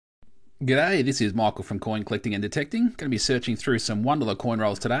G'day, this is Michael from Coin Collecting and Detecting. Going to be searching through some $1 coin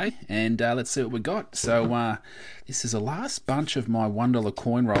rolls today, and let's see what we got. So this is the last bunch of my $1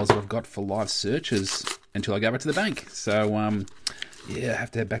 coin rolls that I've got for live searches until I go back to the bank. So yeah, I have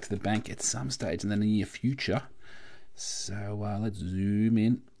to head back to the bank at some stage in the near future. So let's zoom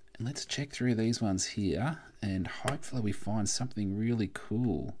in and let's check through these ones here, and hopefully we find something really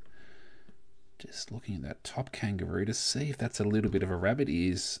cool. Just looking at that top kangaroo to see if that's a little bit of a rabbit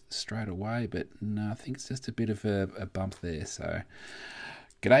ears straight away, but no, I think it's just a bit of a bump there. So,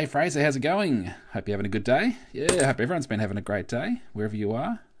 g'day Fraser, how's it going? Hope you're having a good day. Yeah, I hope everyone's been having a great day, wherever you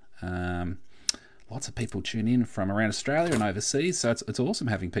are. Lots of people tune in from around Australia and overseas, so it's awesome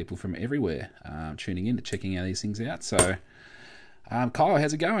having people from everywhere tuning in to checking these things out. So, Kyle,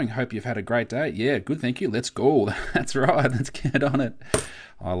 how's it going? Hope you've had a great day. Yeah, good, thank you. Let's go. That's right, let's get on it.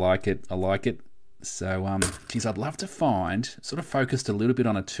 I like it, I like it. So, geez, I'd love to find, sort of focused a little bit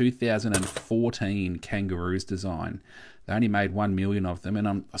on a 2014 Kangaroos design. They only made 1 million of them,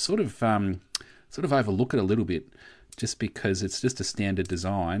 and I sort of overlook it a little bit just because it's just a standard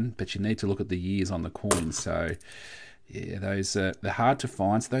design, but you need to look at the years on the coins. So, yeah, those they're hard to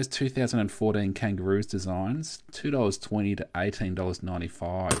find. So those 2014 Kangaroos designs, $2.20 to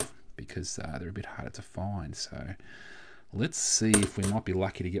 $18.95, because they're a bit harder to find. So, let's see if we might be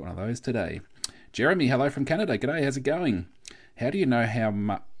lucky to get one of those today. Jeremy, hello from Canada. G'day, how's it going? How do you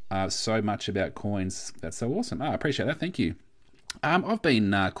know so much about coins? That's so awesome. I appreciate that. Thank you. I've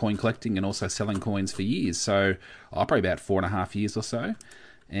been coin collecting and also selling coins for years. So probably about 4.5 years or so.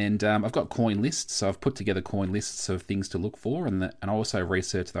 And I've got coin lists. So I've put together coin lists of things to look for, and I also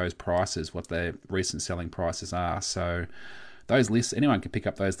research those prices, what their recent selling prices are. So those lists, anyone can pick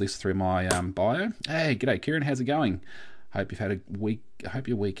up those lists through my bio. Hey, g'day, Kieran. How's it going? Hope you've had a week. I hope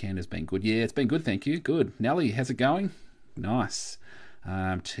your weekend has been good. Yeah, it's been good, thank you. Good. Nelly, how's it going? Nice.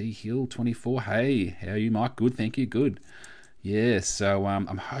 T Hill 24. Hey, how are you, Mike? Good, thank you. Good. Yeah, so I'm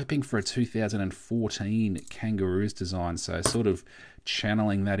hoping for a 2014 Kangaroos design. So sort of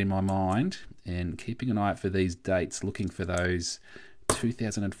channeling that in my mind and keeping an eye out for these dates, looking for those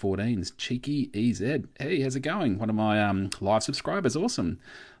 2014s. Cheeky EZ. Hey, how's it going? One of my live subscribers. Awesome.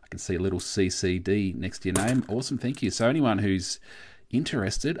 I can see a little CCD next to your name. Awesome, thank you. So anyone who's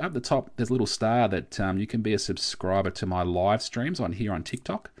interested, up the top there's a little star that you can be a subscriber to my live streams on here on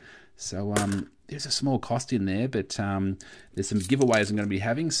TikTok. So there's a small cost in there, but there's some giveaways I'm going to be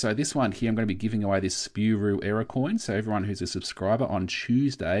having. So this one here, I'm going to be giving away this Spuru error coin. So everyone who's a subscriber on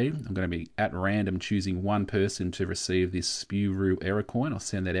Tuesday, I'm going to be at random choosing one person to receive this Spuru error coin. I'll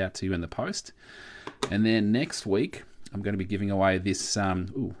send that out to you in the post. And then next week, I'm going to be giving away this,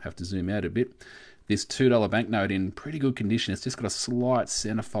 have to zoom out a bit, this $2 banknote in pretty good condition. It's just got a slight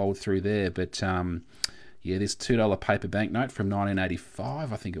centerfold through there, but yeah, this $2 paper banknote from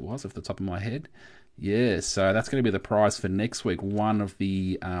 1985, I think it was, off the top of my head. Yeah, so that's going to be the prize for next week, one of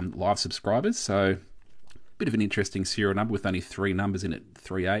the live subscribers. So bit of an interesting serial number with only 3 numbers in it,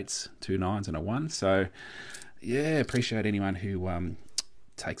 3 8s, 2 9s and a 1. So yeah, appreciate anyone who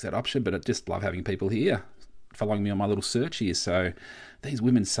takes that option, but I just love having people here following me on my little search here. So these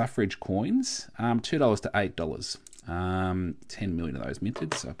women's suffrage coins, $2 to $8. 10 million of those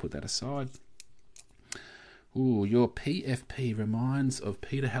minted, so I put that aside. Ooh, your PFP reminds of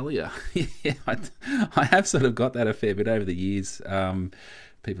Peter Hellier. Yeah, I have sort of got that a fair bit over the years.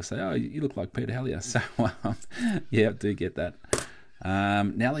 People say, oh, you look like Peter Hellier. So, yeah, I do get that.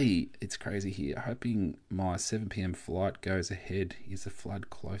 Nelly, it's crazy here. Hoping my 7 p.m. flight goes ahead. Is the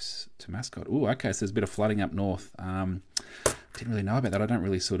flood close to Mascot? Oh, okay, so there's a bit of flooding up north. Didn't really know about that. I don't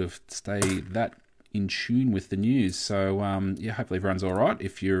really sort of stay that in tune with the news. So, yeah, hopefully everyone's all right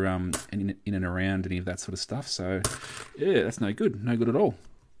if you're in and around any of that sort of stuff. So, yeah, that's no good. No good at all.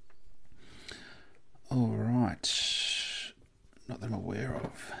 All right. Not that I'm aware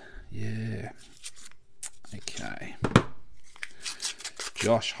of. Yeah. Okay.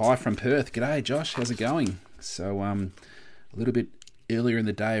 Josh, hi from Perth. G'day, Josh. How's it going? So, a little bit earlier in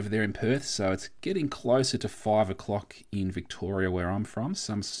the day over there in Perth, so it's getting closer to 5 o'clock in Victoria where I'm from.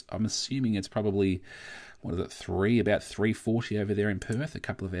 So I'm assuming it's probably, what is it, about 3:40 over there in Perth, a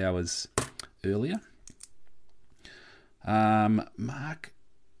couple of hours earlier. Mark,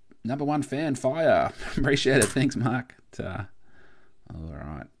 number 1 fan, fire. Appreciate it. Thanks, Mark. All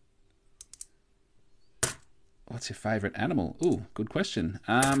right. What's your favourite animal? Ooh, good question.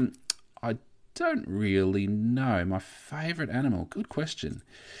 I don't really know my favourite animal. Good question.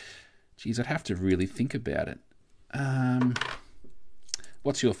 Geez, I'd have to really think about it.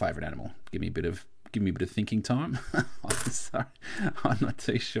 What's your favourite animal? Give me a bit of thinking time. I'm sorry, I'm not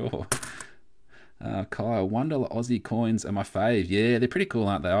too sure. Kyle, $1 Aussie coins are my fave. Yeah, they're pretty cool,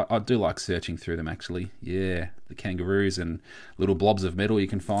 aren't they? I do like searching through them, actually. Yeah, the kangaroos and little blobs of metal you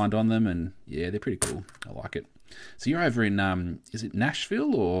can find on them, and yeah, they're pretty cool. I like it. So you're over in, is it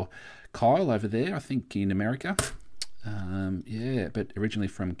Nashville or Kyle over there, I think, in America? Yeah, but originally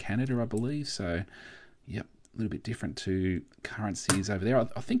from Canada, I believe. So, yep, a little bit different to currencies over there.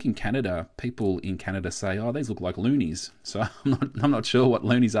 I think in Canada, people in Canada say, "Oh, these look like loonies." So I'm not sure what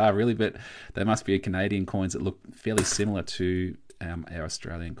loonies are really, but they must be Canadian coins that look fairly similar to our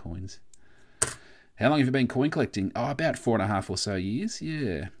Australian coins. How long have you been coin collecting? Oh, about 4.5 or so years.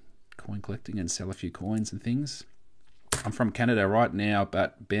 Yeah, coin collecting and sell a few coins and things. I'm from Canada right now,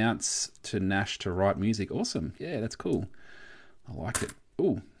 but bounce to Nash to write music. Awesome. Yeah, that's cool. I like it.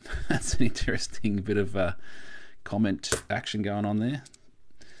 Oh, that's an interesting bit of comment action going on there.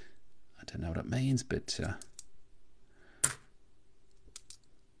 I don't know what it means, but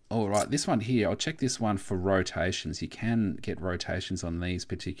all right, this one here, I'll check this one for rotations. You can get rotations on these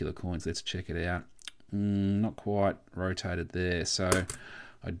particular coins. Let's check it out. Not quite rotated there. So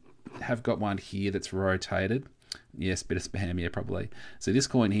I have got one here that's rotated. Yes, bit of spam, yeah, probably. So this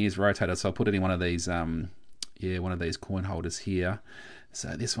coin here is rotated, so I'll put it in one of these, one of these coin holders here.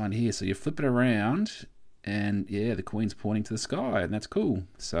 So this one here, so you flip it around, and yeah, the coin's pointing to the sky, and that's cool.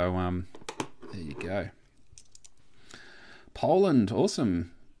 So there you go. Poland,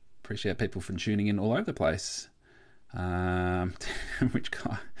 awesome. Appreciate people from tuning in all over the place. Which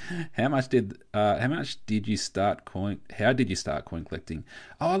guy? How much did you start coin? How did you start coin collecting?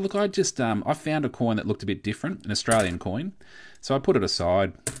 Oh, look, I just I found a coin that looked a bit different, an Australian coin. So I put it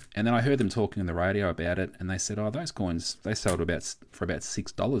aside, and then I heard them talking on the radio about it, and they said, "Oh, those coins they sold for about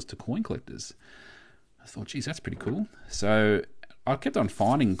 $6 to coin collectors." I thought, geez, that's pretty cool. So I kept on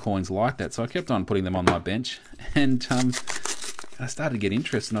finding coins like that, so I kept on putting them on my bench, and I started to get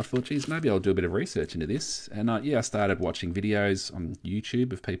interested, and I thought, geez, maybe I'll do a bit of research into this. And I started watching videos on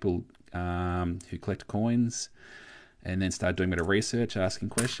YouTube of people who collect coins, and then started doing a bit of research, asking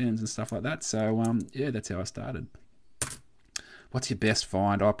questions and stuff like that. So yeah, that's how I started. What's your best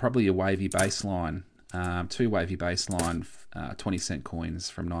find? Oh, probably a wavy baseline. 2 wavy baseline 20-cent coins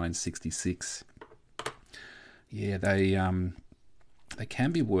from 1966. Yeah, they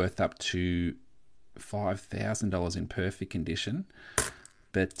can be worth up to $5,000 in perfect condition,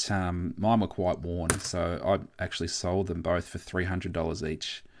 but mine were quite worn, so I actually sold them both for $300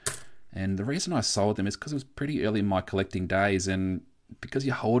 each. And the reason I sold them is because it was pretty early in my collecting days, and because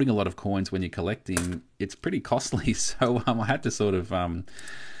you're holding a lot of coins when you're collecting, it's pretty costly. So I had to sort of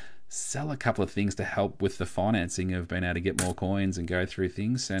sell a couple of things to help with the financing of being able to get more coins and go through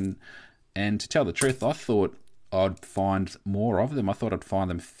things. And to tell the truth, I thought I'd find more of them. I thought I'd find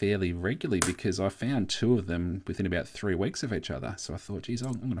them fairly regularly because I found 2 of them within about 3 weeks of each other. So I thought, geez,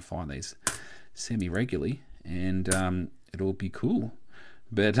 I'm going to find these semi-regularly, and it'll be cool.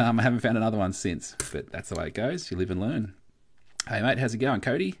 But I haven't found another one since. But that's the way it goes. You live and learn. Hey, mate, how's it going,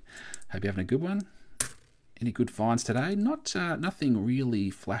 Cody? Hope you're having a good one. Any good finds today? Nothing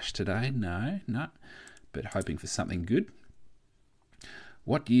really flash today. No. But hoping for something good.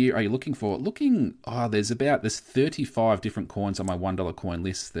 What year are you looking for? There's 35 different coins on my $1 coin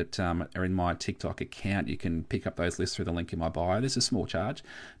list that are in my TikTok account. You can pick up those lists through the link in my bio. There's a small charge.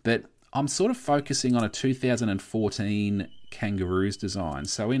 But I'm sort of focusing on a 2014 Kangaroos design.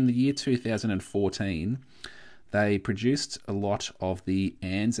 So in the year 2014, they produced a lot of the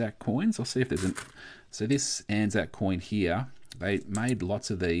Anzac coins. I'll see if there's So this Anzac coin here, they made lots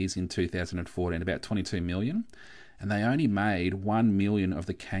of these in 2014, about 22 million. And they only made 1 million of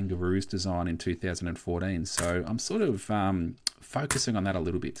the Kangaroos design in 2014. So I'm sort of focusing on that a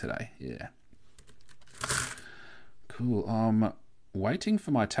little bit today. Yeah. Cool. I'm waiting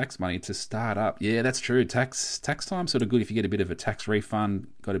for my tax money to start up. Yeah, that's true. Tax time's sort of good if you get a bit of a tax refund,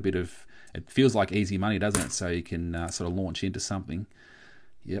 it feels like easy money, doesn't it? So you can sort of launch into something.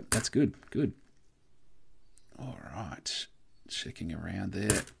 Yep, that's good. Good. All right. Checking around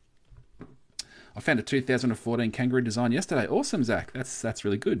there. I found a 2014 kangaroo design yesterday. Awesome, Zach. That's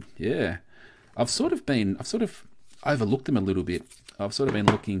really good. Yeah. I've sort of overlooked them a little bit. I've sort of been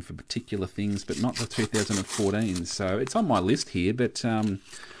looking for particular things, but not the 2014. So it's on my list here, but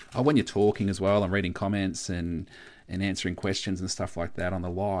when you're talking as well and reading comments and answering questions and stuff like that on the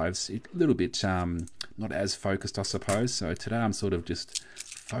lives, it's a little bit not as focused, I suppose. So today I'm sort of just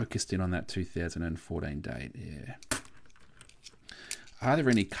focused in on that 2014 date. Yeah. Are there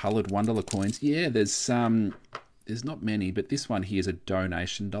any coloured $1 coins? Yeah, there's not many, but this one here is a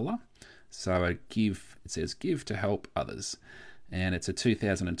donation dollar. So it says give to help others. And it's a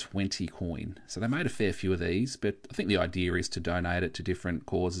 2020 coin. So they made a fair few of these, but I think the idea is to donate it to different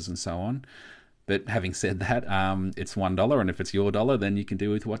causes and so on. But having said that, it's $1, and if it's your dollar, then you can do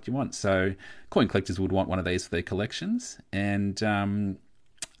with what you want. So coin collectors would want one of these for their collections, and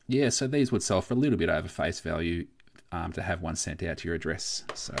yeah, so these would sell for a little bit over face value to have one sent out to your address.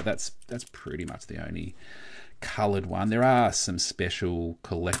 So that's pretty much the only coloured one. There are some special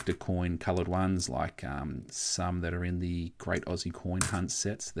collector coin coloured ones, like some that are in the Great Aussie Coin Hunt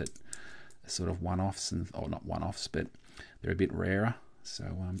sets that are sort of one-offs, or not one-offs, but they're a bit rarer. So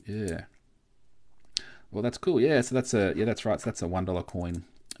yeah, well, that's cool. Yeah, so that's that's right. So that's a $1 coin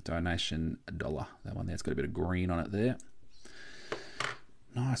donation dollar. That one there's got a bit of green on it there.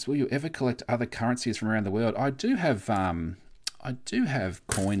 Nice. Will you ever collect other currencies from around the world? I do have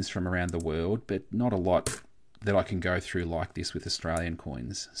coins from around the world, but not a lot that I can go through like this with Australian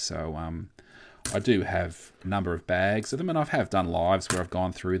coins. So I do have a number of bags of them, and I have done lives where I've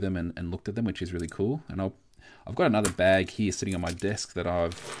gone through them and looked at them, which is really cool. And I've got another bag here sitting on my desk that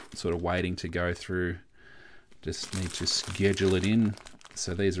I've sort of waiting to go through. Just need to schedule it in.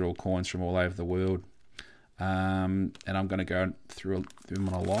 So these are all coins from all over the world. And I'm going to go through them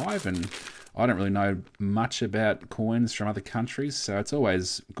on a live, and I don't really know much about coins from other countries, so it's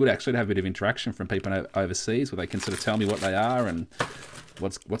always good actually to have a bit of interaction from people overseas where they can sort of tell me what they are and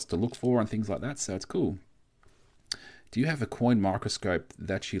what's to look for and things like that, so it's cool. Do you have a coin microscope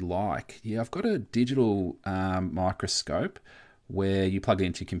that you like? Yeah, I've got a digital microscope where you plug it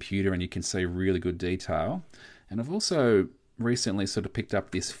into your computer and you can see really good detail. And I've also recently sort of picked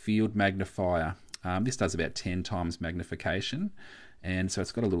up this field magnifier. This does about 10 times magnification, and so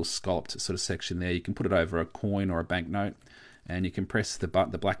it's got a little scalloped sort of section there. You can put it over a coin or a banknote, and you can press the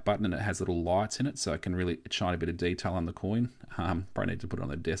black button, and it has little lights in it, so it can really shine a bit of detail on the coin. Probably need to put it on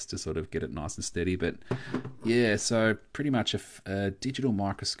the desk to sort of get it nice and steady, but yeah, so pretty much a digital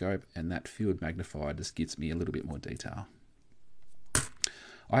microscope, and that field magnifier just gives me a little bit more detail.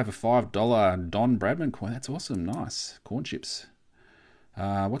 I have a $5 Don Bradman coin. That's awesome. Nice. Corn chips.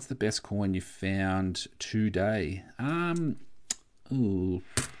 What's the best coin you found today?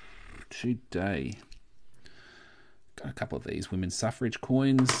 Today. Got a couple of these women's suffrage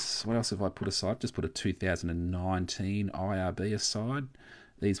coins. What else have I put aside? Just put a 2019 IRB aside.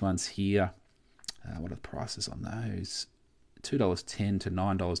 These ones here. What are the prices on those? $2.10 to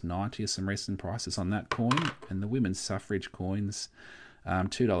 $9.90 are some recent prices on that coin. And the women's suffrage coins, $2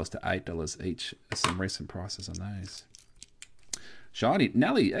 to $8 each are some recent prices on those. Shiny.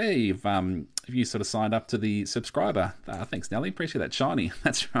 Nelly, hey, have you sort of signed up to the subscriber? Thanks, Nelly. Appreciate that. Shiny.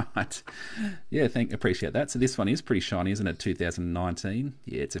 That's right. Yeah, appreciate that. So this one is pretty shiny, isn't it? 2019.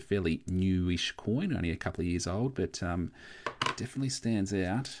 Yeah, it's a fairly newish coin, only a couple of years old, but it definitely stands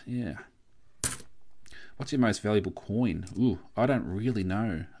out. Yeah. What's your most valuable coin? Ooh, I don't really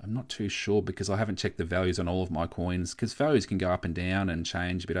know. I'm not too sure because I haven't checked the values on all of my coins, because values can go up and down and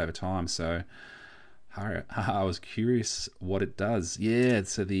change a bit over time, so I was curious what it does. Yeah,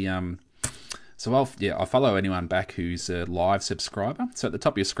 so I follow anyone back who's a live subscriber. So at the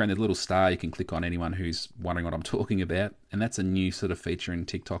top of your screen, there's a little star. You can click on anyone who's wondering what I'm talking about, and that's a new sort of feature in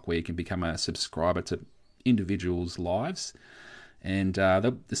TikTok where you can become a subscriber to individuals' lives. And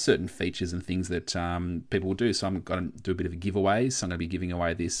there's certain features and things that people will do. So I'm going to do a bit of a giveaway. So I'm going to be giving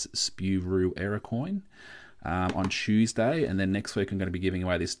away this Spewroo Error coin on Tuesday, and then next week I'm going to be giving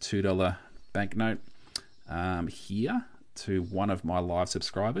away this $2 banknote here to one of my live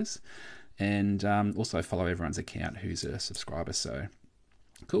subscribers, and also follow everyone's account who's a subscriber. So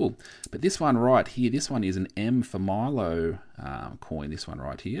cool. But this one right here, this one is an M for Milo coin, this one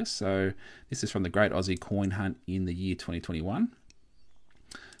right here. So this is from the Great Aussie Coin Hunt in the year 2021.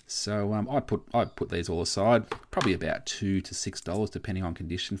 So I put these all aside, probably about $2 to $6 depending on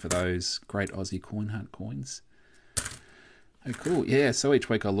condition for those Great Aussie Coin Hunt coins. Oh, cool. Yeah, so each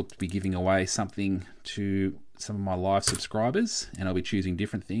week I look to be giving away something to some of my live subscribers, and I'll be choosing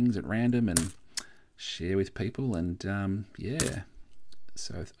different things at random and share with people, and yeah,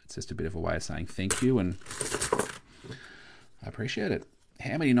 so it's just a bit of a way of saying thank you, and I appreciate it.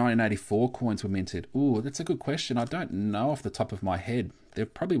 How many 1984 coins were minted? Ooh, that's a good question. I don't know off the top of my head. There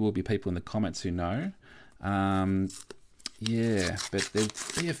probably will be people in the comments who know. Yeah, but there'd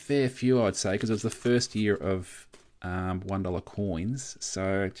be a fair few, I'd say, because it was the first year of $1 coins.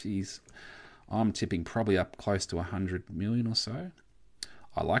 So, geez, I'm tipping probably up close to 100 million or so.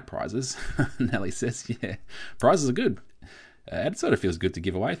 I like prizes. Nelly says, yeah, prizes are good. It sort of feels good to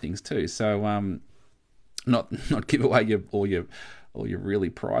give away things too. So, not give away all your really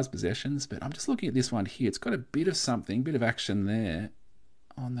prized possessions, but I'm just looking at this one here. It's got a bit of something, bit of action there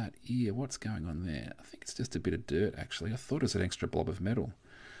on that ear. What's going on there? I think it's just a bit of dirt, actually. I thought it was an extra blob of metal.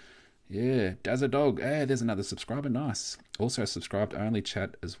 Yeah, Dazza Dog. Hey, there's another subscriber. Nice. Also subscribed only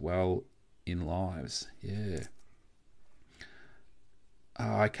chat as well in lives. Yeah.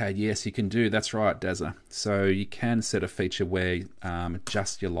 Oh, okay, yes, you can do. That's right, Dazza. So you can set a feature where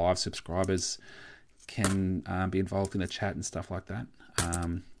just your live subscribers can be involved in the chat and stuff like that.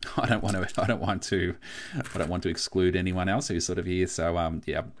 I don't want to. I don't want to. I don't want to exclude anyone else who's sort of here. So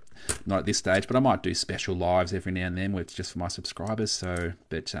yeah, not at this stage, but I might do special lives every now and then, where it's just for my subscribers. So,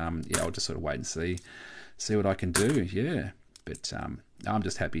 but yeah, I'll just sort of wait and see what I can do. Yeah, but I'm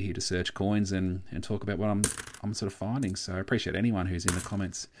just happy here to search coins and talk about what I'm sort of finding. So I appreciate anyone who's in the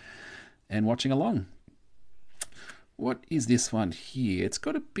comments and watching along. What is this one here? It's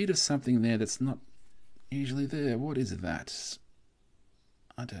got a bit of something there that's not usually there. What is that?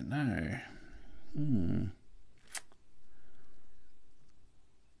 I don't know. I'm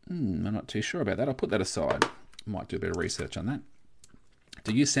not too sure about that. I'll put that aside. Might do a bit of research on that.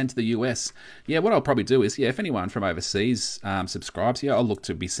 Do you send to the US? Yeah, what I'll probably do is, yeah, if anyone from overseas subscribes here, I'll look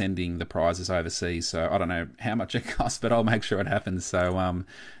to be sending the prizes overseas. So I don't know how much it costs, but I'll make sure it happens. So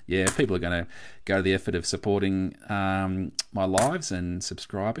yeah, if people are going to go to the effort of supporting my lives and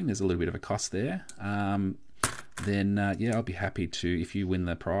subscribing, there's a little bit of a cost there. Then yeah, I'll be happy to, if you win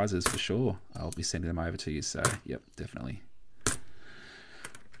the prizes for sure, I'll be sending them over to you. So yep, definitely.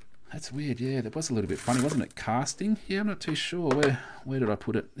 That's weird, yeah, that was a little bit funny, wasn't it? Casting? Yeah, I'm not too sure. Where did I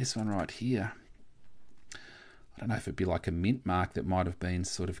put it? This one right here. I don't know if it'd be like a mint mark that might have been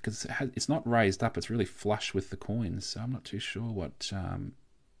sort of, because it's not raised up, it's really flush with the coins, so I'm not too sure what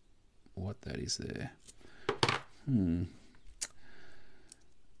that is there.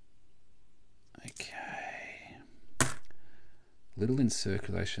 Okay. Little in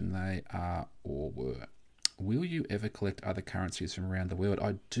circulation they are or were. Will you ever collect other currencies from around the world?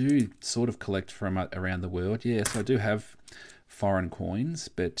 I do sort of collect from around the world. Yes, I do have foreign coins,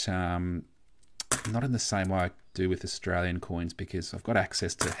 but not in the same way I do with Australian coins, because I've got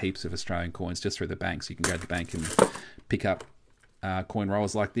access to heaps of Australian coins just through the bank. So you can go to the bank and pick up coin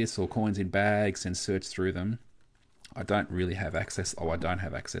rolls like this or coins in bags and search through them. I don't really have access. I don't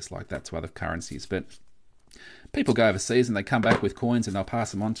have access like that to other currencies, but people go overseas and they come back with coins and they'll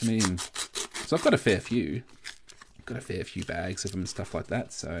pass them on to me, and so I've got a fair few. I've got a fair few bags of them and stuff like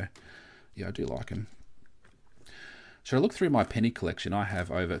that. So yeah, I do like them. Should I look through my penny collection? I have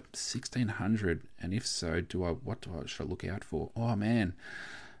over 1,600, and if so, should I look out for? Oh man,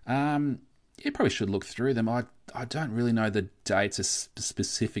 you probably should look through them. I don't really know the dates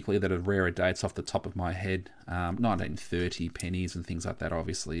specifically that are rarer dates off the top of my head. 1930 pennies and things like that,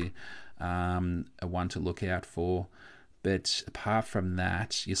 obviously, are one to look out for. But apart from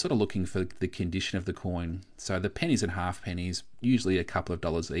that, you're sort of looking for the condition of the coin. So the pennies and half pennies, usually a couple of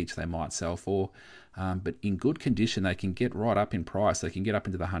dollars each they might sell for. But in good condition, they can get right up in price. They can get up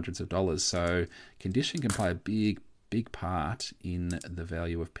into the hundreds of dollars. So condition can play a big part in the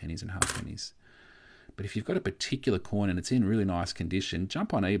value of pennies and half pennies. But if you've got a particular coin and it's in really nice condition,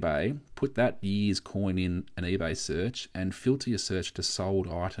 jump on eBay, put that year's coin in an eBay search, and filter your search to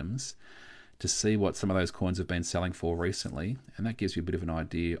sold items to see what some of those coins have been selling for recently, and that gives you a bit of an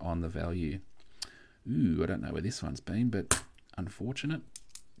idea on the value. Ooh, I don't know where this one's been, but unfortunate.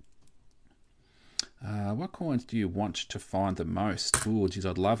 What coins do you want to find the most? Ooh, geez,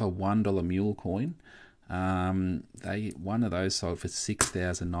 I'd love a $1 mule coin. One of those sold for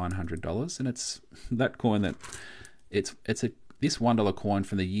 $6,900, and it's that coin that this $1 coin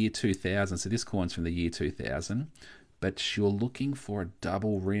from the year 2000. So this coin's from the year 2000. But you're looking for a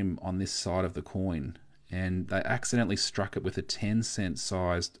double rim on this side of the coin, and they accidentally struck it with a 10-cent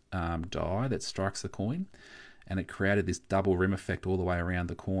sized die that strikes the coin, and it created this double rim effect all the way around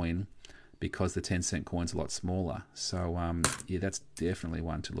the coin because the 10-cent coin's a lot smaller. So yeah, that's definitely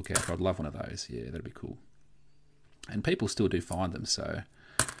one to look out for. I'd love one of those. Yeah, that'd be cool. And people still do find them, so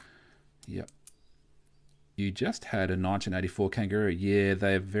yep. You just had a 1984 kangaroo. Yeah,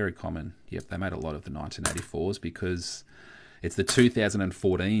 they're very common. Yep, they made a lot of the 1984s because it's the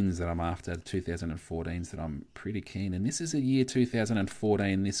 2014s that I'm after. The 2014s that I'm pretty keen. And this is a year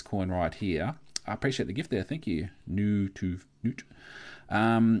 2014, this coin right here. I appreciate the gift there. Thank you. Newt.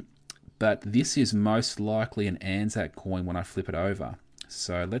 But this is most likely an Anzac coin when I flip it over.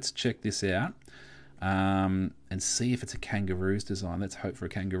 So let's check this out and see if it's a kangaroo's design. Let's hope for a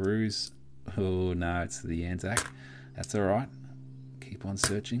kangaroo's. Oh no, it's the Anzac. That's alright. Keep on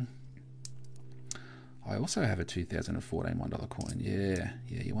searching. I also have a 2014 $1 coin. Yeah,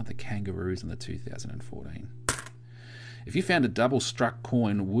 you want the kangaroos in the 2014. If you found a double struck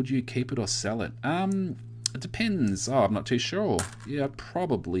coin, would you keep it or sell it? It depends. Oh, I'm not too sure. Yeah, I'd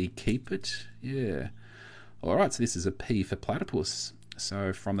probably keep it. Yeah. Alright, so this is a P for platypus.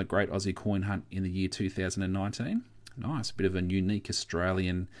 So from the Great Aussie Coin Hunt in the year 2019. Nice. Bit of a unique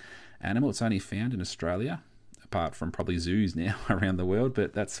Australian animal. It's only found in Australia, apart from probably zoos now around the world,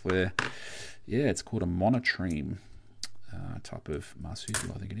 but that's where, yeah, it's called a monotreme type of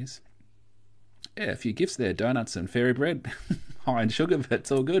marsupial, I think it is. Yeah, a few gifts there, donuts and fairy bread. High in sugar, but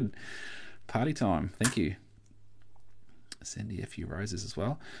it's all good. Party time, thank you. Send you a few roses as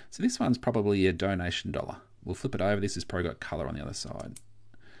well. So this one's probably a donation dollar. We'll flip it over. This has probably got colour on the other side.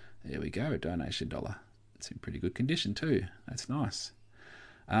 There we go, donation dollar. It's in pretty good condition too. That's nice.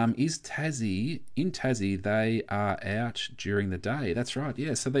 In Tassie, they are out during the day. That's right,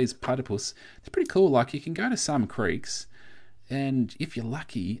 yeah. So these platypus, they're pretty cool. Like, you can go to some creeks, and if you're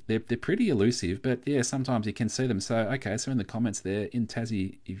lucky, they're pretty elusive, but yeah, sometimes you can see them. So, okay, so in the comments there, in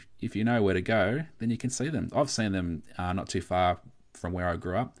Tassie, if you know where to go, then you can see them. I've seen them not too far from where I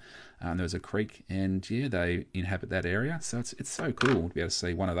grew up. There was a creek, and yeah, they inhabit that area. So it's so cool to be able to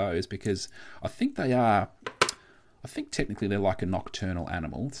see one of those, because I think technically they're like a nocturnal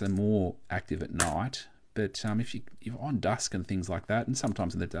animal, so they're more active at night. But if you're on dusk and things like that, and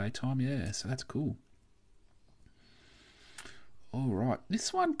sometimes in the daytime, yeah, so that's cool. All right,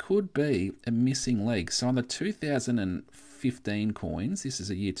 this one could be a missing leg. So on the 2015 coins, this is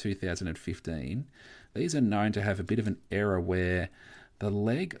a year 2015, these are known to have a bit of an error where the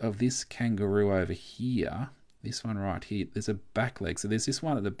leg of this kangaroo over here, this one right here, there's a back leg. So there's this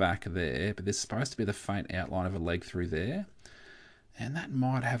one at the back there, but there's supposed to be the faint outline of a leg through there. And that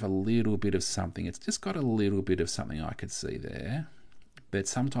might have a little bit of something. It's just got a little bit of something I could see there. But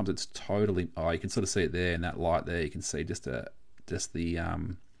sometimes it's totally, you can sort of see it there in that light there. You can see just the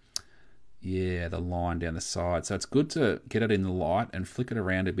line down the side. So it's good to get it in the light and flick it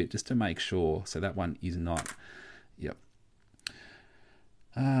around a bit just to make sure. So that one is not. Yep.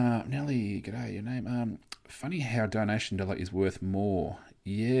 Nelly, g'day, your name. Funny how donation dollar is worth more.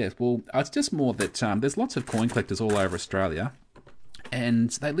 Yeah, well, it's just more that there's lots of coin collectors all over Australia, and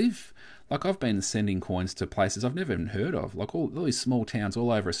they live, like, I've been sending coins to places I've never even heard of, like all these small towns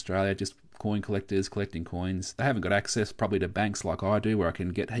all over Australia, just coin collectors collecting coins. They haven't got access probably to banks like I do, where I can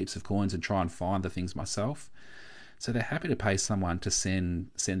get heaps of coins and try and find the things myself. So they're happy to pay someone to send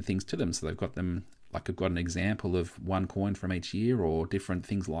things to them. So they've got them, like, I've got an example of one coin from each year or different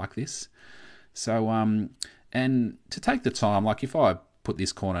things like this. So, and to take the time, like if I put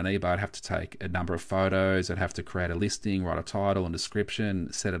this coin on eBay, I'd have to take a number of photos, I'd have to create a listing, write a title and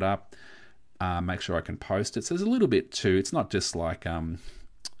description, set it up, make sure I can post it. So there's a little bit too. It's not just like,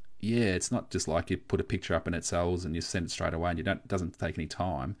 it's not just like you put a picture up and it sells and you send it straight away, and it doesn't take any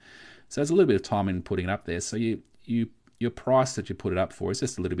time. So there's a little bit of time in putting it up there. So your price that you put it up for is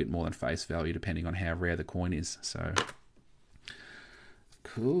just a little bit more than face value, depending on how rare the coin is. So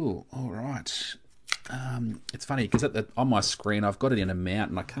cool. All right. It's funny because on my screen I've got it in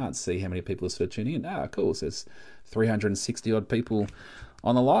amount and I can't see how many people are still tuning in. Cool. So there's 360 odd people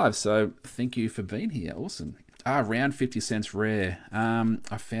on the live. So thank you for being here. Awesome. Round 50 cents rare.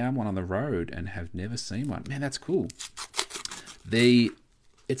 I found one on the road and have never seen one. Man, that's cool.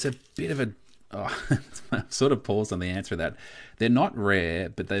 It's a bit of a, I sort of paused on the answer to that. They're not rare,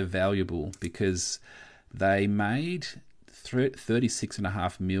 but they're valuable because they made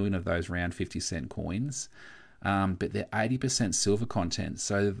 36.5 million of those round 50 cent coins, but they're 80% silver content.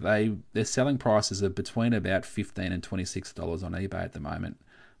 So their selling prices are between about $15 and $26 on eBay at the moment.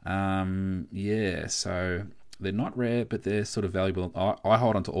 So they're not rare, but they're sort of valuable. I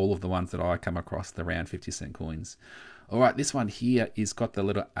hold on to all of the ones that I come across, the round 50 cent coins. All right, this one here is got the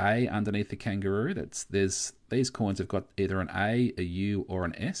little A underneath the kangaroo. These coins have got either an A, a U, or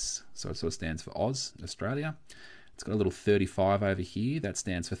an S. So it sort of stands for Oz, Australia. It's got a little 35 over here. That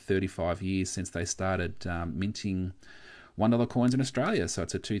stands for 35 years since they started minting $1 coins in Australia. So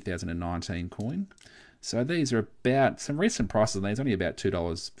it's a 2019 coin. So these are about, some recent prices on these, only about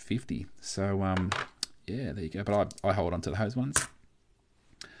 $2.50. So there you go. But I hold on to those ones.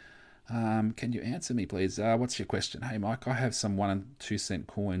 Can you answer me, please? What's your question? Hey, Mike, I have some 1 and 2 cent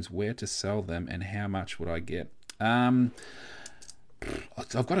coins. Where to sell them and how much would I get? I've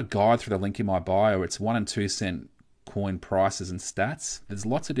got a guide through the link in my bio. It's 1 and 2 cent coin prices and stats. There's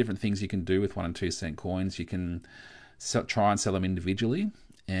lots of different things you can do with 1 and 2 cent coins. You can try and sell them individually,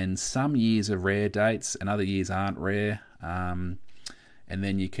 and some years are rare dates and other years aren't rare. And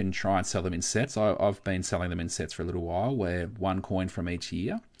then you can try and sell them in sets. I've been selling them in sets for a little while, where one coin from each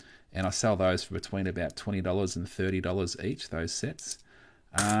year, and I sell those for between about $20 and $30 each, those sets.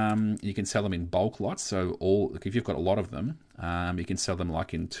 You can sell them in bulk lots, so if you've got a lot of them, you can sell them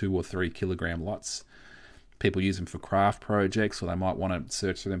like in 2 or 3 kilogram lots. People use them for craft projects, or they might want to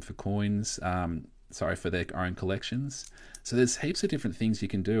search for them for coins, for their own collections. So there's heaps of different things you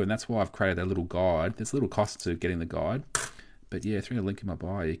can do, and that's why I've created a little guide. There's a little cost to getting the guide, But yeah, through the link in my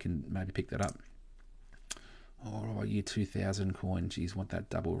bio, you can maybe pick that up. Oh, year 2000 coin. Geez, want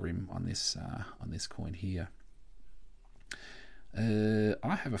that double rim on this coin here. I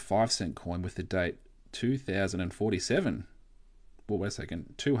have a 5-cent coin with the date 2047. Well, wait a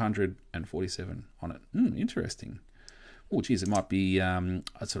second, 247 on it. Interesting. Oh, geez, it might be. I'd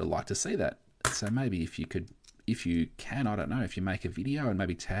sort of like to see that. So maybe if you can, I don't know, if you make a video and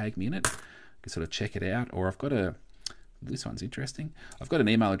maybe tag me in it, I can sort of check it out. Or I've got this one's interesting. I've got an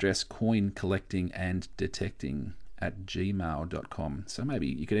email address, coincollectingandDetecting@gmail.com. So maybe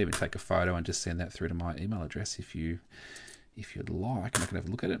you could even take a photo and just send that through to my email address if you'd like, and I can have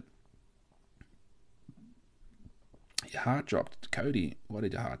a look at it. Your heart dropped. Cody, why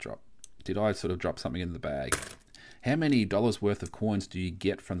did your heart drop? Did I sort of drop something in the bag? How many dollars worth of coins do you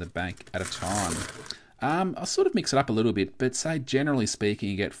get from the bank at a time? I'll sort of mix it up a little bit, but say generally speaking,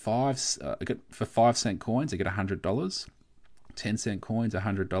 you get for 5-cent coins, you get $100. 10-cent coins,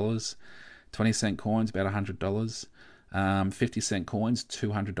 $100. 20-cent coins, about $100. 50-cent coins,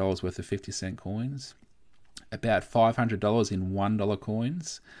 $200 worth of 50-cent coins. About $500 in $1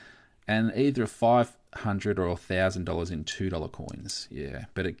 coins, and either $500 or $1,000 in $2 coins. Yeah,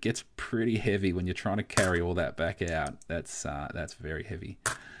 but it gets pretty heavy when you're trying to carry all that back out. That's very heavy.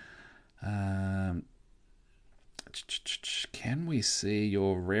 Can we see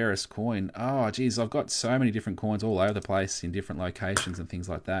your rarest coin? Oh, geez, I've got so many different coins all over the place in different locations and things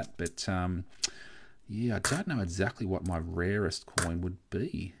like that. But yeah, I don't know exactly what my rarest coin would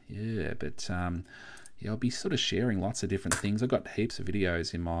be. Yeah, but yeah, I'll be sort of sharing lots of different things. I've got heaps of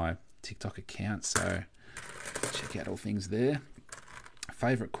videos in my TikTok account, so check out all things there.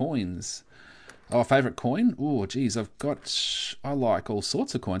 Favorite coins. Oh, favorite coin? Oh, geez, I like all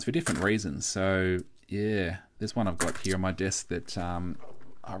sorts of coins for different reasons. So yeah, there's one I've got here on my desk that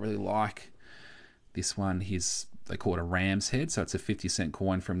I really like. This one, they call it a ram's head, so it's a 50-cent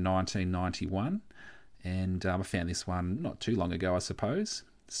coin from 1991. And I found this one not too long ago, I suppose.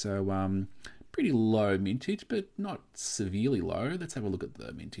 So pretty low mintage, but not severely low. Let's have a look at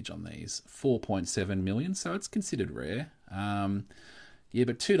the mintage on these. 4.7 million, so it's considered rare. Yeah,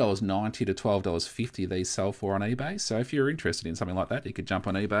 but $2.90 to $12.50 these sell for on eBay. So if you're interested in something like that, you could jump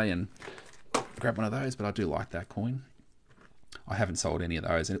on eBay and grab one of those. But I do like that coin. I haven't sold any of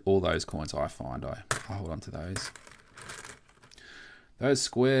those. And all those coins I find, I hold on to those. Those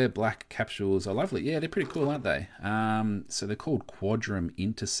square black capsules are lovely. Yeah, they're pretty cool, aren't they? So they're called Quadrum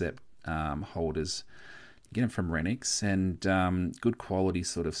Intercept holders. You get them from Renix, and good quality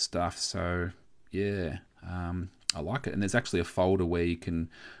sort of stuff. So yeah, I like it. And there's actually a folder where you can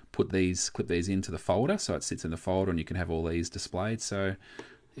clip these into the folder, so it sits in the folder, and you can have all these displayed. So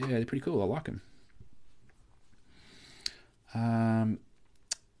yeah, they're pretty cool. I like them.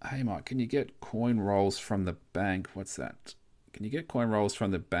 Hey Mike, can you get coin rolls from the bank? What's that? Can you get coin rolls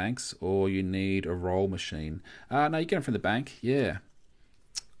from the banks, or you need a roll machine? No, you get them from the bank. Yeah.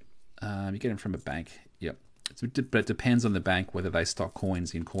 You get them from a bank. Yep. But it depends on the bank whether they stock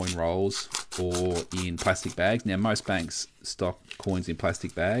coins in coin rolls or in plastic bags. Now, most banks stock coins in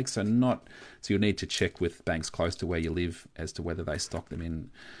plastic bags, so you'll need to check with banks close to where you live as to whether they stock them in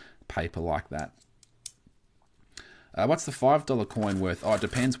paper like that. What's the $5 coin worth? Oh, it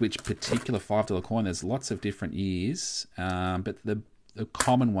depends which particular $5 coin. There's lots of different years, but the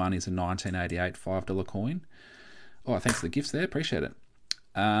common one is a 1988 $5 coin. Oh, thanks for the gifts there. Appreciate it.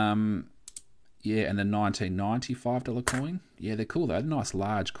 Yeah, and the 1990 $5 coin. Yeah, they're cool though. They're nice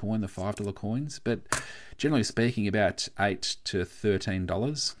large coin, the $5 coins. But generally speaking, about $8 to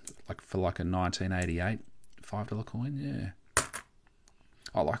 $13, for a 1988 $5 coin. Yeah,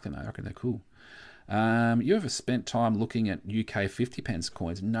 I like them though. I reckon they're cool. You ever spent time looking at UK 50 pence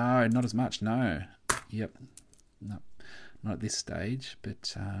coins? No, not as much. No. Yep. No, not at this stage.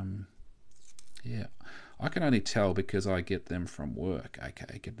 But yeah, I can only tell because I get them from work.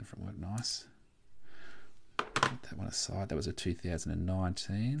 Okay, get them from work. Nice. Put that one aside. That was a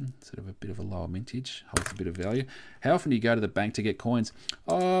 2019, sort of a bit of a lower mintage, holds a bit of value. How often do you go to the bank to get coins?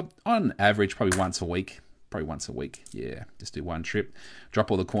 On average, probably once a week. Yeah, just do one trip. Drop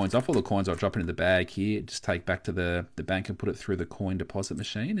all the coins off. All the coins I'll drop into the bag here. Just take back to the bank and put it through the coin deposit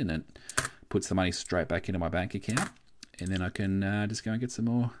machine, and it puts the money straight back into my bank account. And then I can just go and get some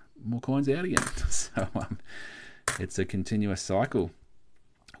more coins out again. So it's a continuous cycle.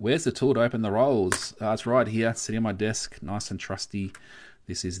 Where's the tool to open the rolls? It's right here, sitting on my desk, nice and trusty.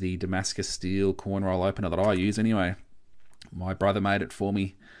 This is the Damascus steel coin roll opener that I use anyway. My brother made it for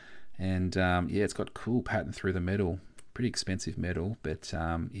me. And yeah, it's got cool pattern through the metal. Pretty expensive metal, but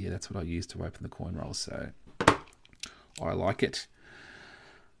yeah, that's what I use to open the coin rolls. So I like it.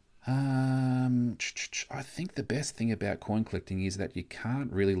 I think the best thing about coin collecting is that you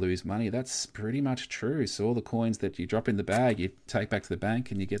can't really lose money. That's pretty much true. So all the coins that you drop in the bag, you take back to the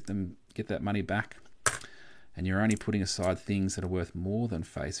bank and you get that money back. And you're only putting aside things that are worth more than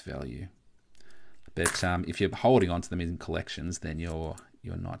face value. But if you're holding onto them in collections, then you're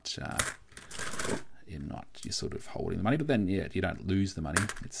not you're sort of holding the money. But then yeah, you don't lose the money.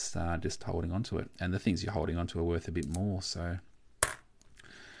 It's just holding onto it, and the things you're holding onto are worth a bit more. So.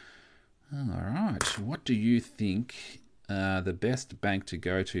 All right, what do you think the best bank to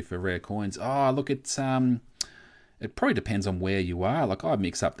go to for rare coins? Oh, look, it probably depends on where you are. Like I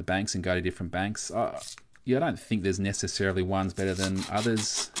mix up the banks and go to different banks. Yeah, I don't think there's necessarily ones better than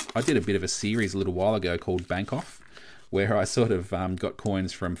others. I did a bit of a series a little while ago called Bank Off, where I sort of got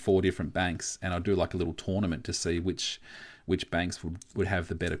coins from 4 different banks, and I do like a little tournament to see which banks would have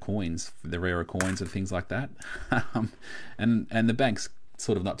the better coins, the rarer coins and things like that. and the banks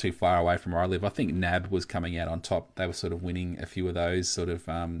sort of not too far away from where I live. I think NAB was coming out on top. They were sort of winning a few of those sort of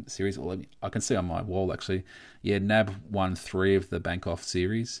series. I can see on my wall actually. Yeah, NAB won 3 of the Bank Off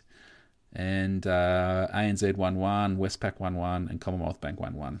series, and ANZ won 1, Westpac won 1, and Commonwealth Bank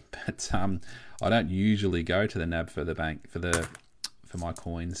won 1. But I don't usually go to the NAB for the bank for my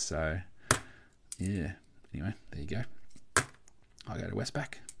coins. So yeah. Anyway, there you go. I go to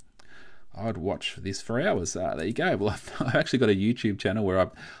Westpac. I'd watch this for hours. There you go. Well, I've actually got a YouTube channel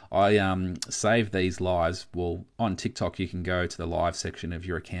where I save these lives. Well, on TikTok, you can go to the live section of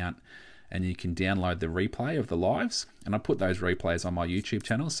your account and you can download the replay of the lives. And I put those replays on my YouTube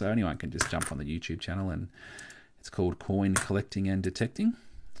channel, so anyone can just jump on the YouTube channel, and it's called Coin Collecting and Detecting.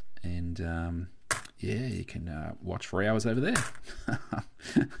 And yeah, you can watch for hours over there.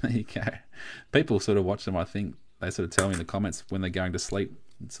 There you go. People sort of watch them, I think. They sort of tell me in the comments when they're going to sleep.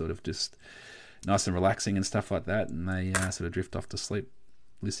 It's sort of just nice and relaxing and stuff like that, and they sort of drift off to sleep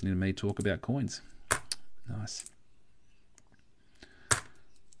listening to me talk about coins. Nice.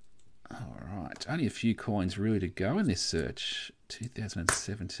 All right, only a few coins really to go in this search.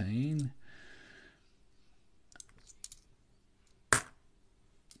 2017,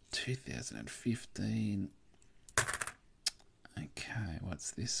 2015. Okay,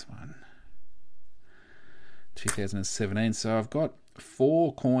 what's this one? 2017. So I've got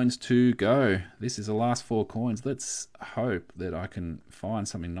 4 coins to go. This is the last 4 coins. Let's hope that I can find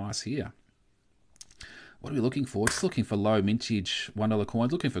something nice here. What are we looking for? Just looking for low mintage $1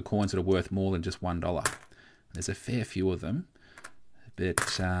 coins. Looking for coins that are worth more than just $1. There's a fair few of them,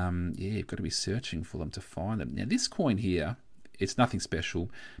 but yeah, you've got to be searching for them to find them. Now this coin here, it's nothing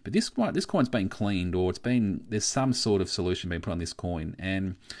special, but this coin's been cleaned, or there's some sort of solution being put on this coin.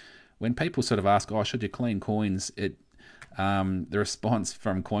 And when people sort of ask, oh, should you clean coins? The response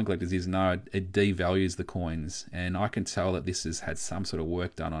from coin collectors is no, it devalues the coins. And I can tell that this has had some sort of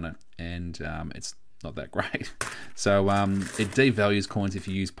work done on it, and it's not that great. So it devalues coins if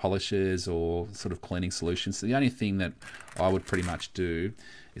you use polishers or sort of cleaning solutions. So the only thing that I would pretty much do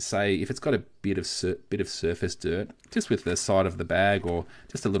is say, if it's got a bit of surface dirt, just with the side of the bag or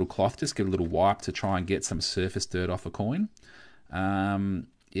just a little cloth, just give it a little wipe to try and get some surface dirt off a coin.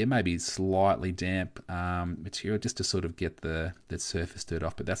 Yeah, maybe slightly damp material just to sort of get the surface dirt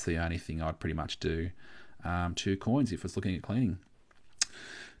off. But that's the only thing I'd pretty much do to coins if it's looking at cleaning.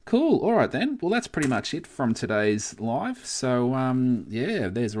 Cool. All right then. Well, that's pretty much it from today's live. So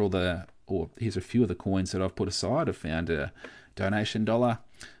yeah, here's a few of the coins that I've put aside. I found a donation dollar,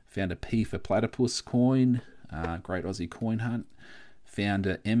 found a P for platypus coin, Great Aussie Coin Hunt, found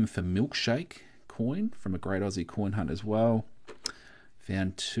a M for milkshake coin from a Great Aussie Coin Hunt as well.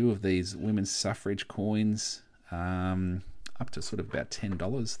 Found 2 of these women's suffrage coins, up to sort of about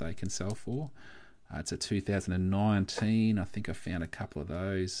 $10 they can sell for. It's a 2019. I think I found a couple of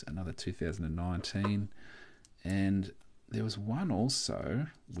those. Another 2019, and there was one also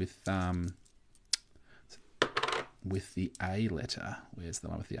with the A letter. Where's the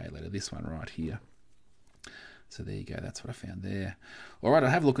one with the A letter? This one right here. So there you go. That's what I found there. All right, I'll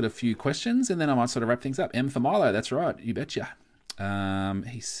have a look at a few questions, and then I might sort of wrap things up. M for Milo. That's right. You betcha.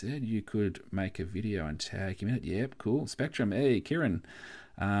 He said you could make a video and tag him in it. Yep, cool. Spectrum. Hey, Kieran.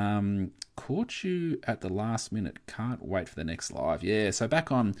 Caught you at the last minute. Can't wait for the next live. Yeah, so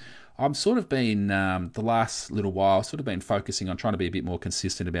I'm sort of been, the last little while, sort of been focusing on trying to be a bit more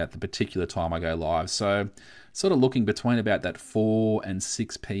consistent about the particular time I go live. So sort of looking between about that 4 and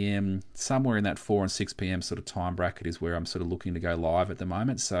 6 p.m, somewhere in that 4 and 6 p.m. sort of time bracket is where I'm sort of looking to go live at the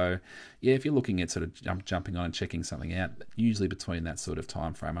moment. So yeah, if you're looking at sort of jumping on and checking something out, usually between that sort of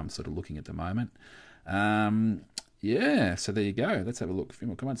time frame, I'm sort of looking at the moment. Yeah, so there you go. Let's have a look. A few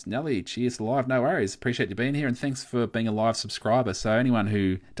more comments. Nelly, cheers to live. No worries. Appreciate you being here, and thanks for being a live subscriber. So anyone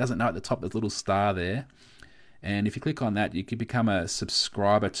who doesn't know, at the top, there's a little star there. And if you click on that, you can become a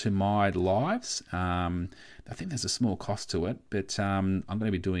subscriber to my lives. I think there's a small cost to it, but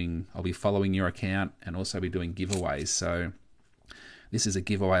I'll be following your account and also be doing giveaways. So this is a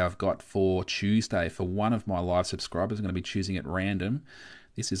giveaway I've got for Tuesday for one of my live subscribers. I'm going to be choosing at random.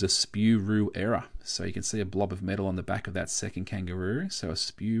 This is a Spew Error. So you can see a blob of metal on the back of that second kangaroo. So a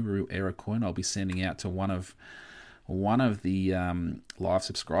Spew Error coin I'll be sending out to one of the live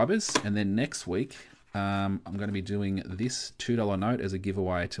subscribers. And then next week, I'm going to be doing this $2 note as a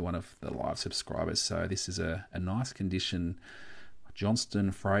giveaway to one of the live subscribers. So this is a nice condition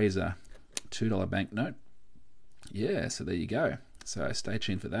Johnston Fraser $2 banknote. Yeah, so there you go. So stay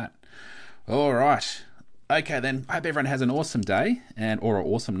tuned for that. All right. Okay, then. I hope everyone has an awesome day or an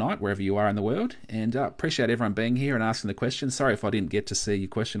awesome night wherever you are in the world. And appreciate everyone being here and asking the questions. Sorry if I didn't get to see your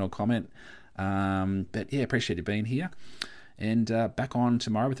question or comment. But yeah, appreciate you being here. And back on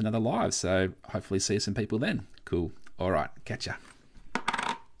tomorrow with another live. So hopefully see some people then. Cool. All right. Catch ya.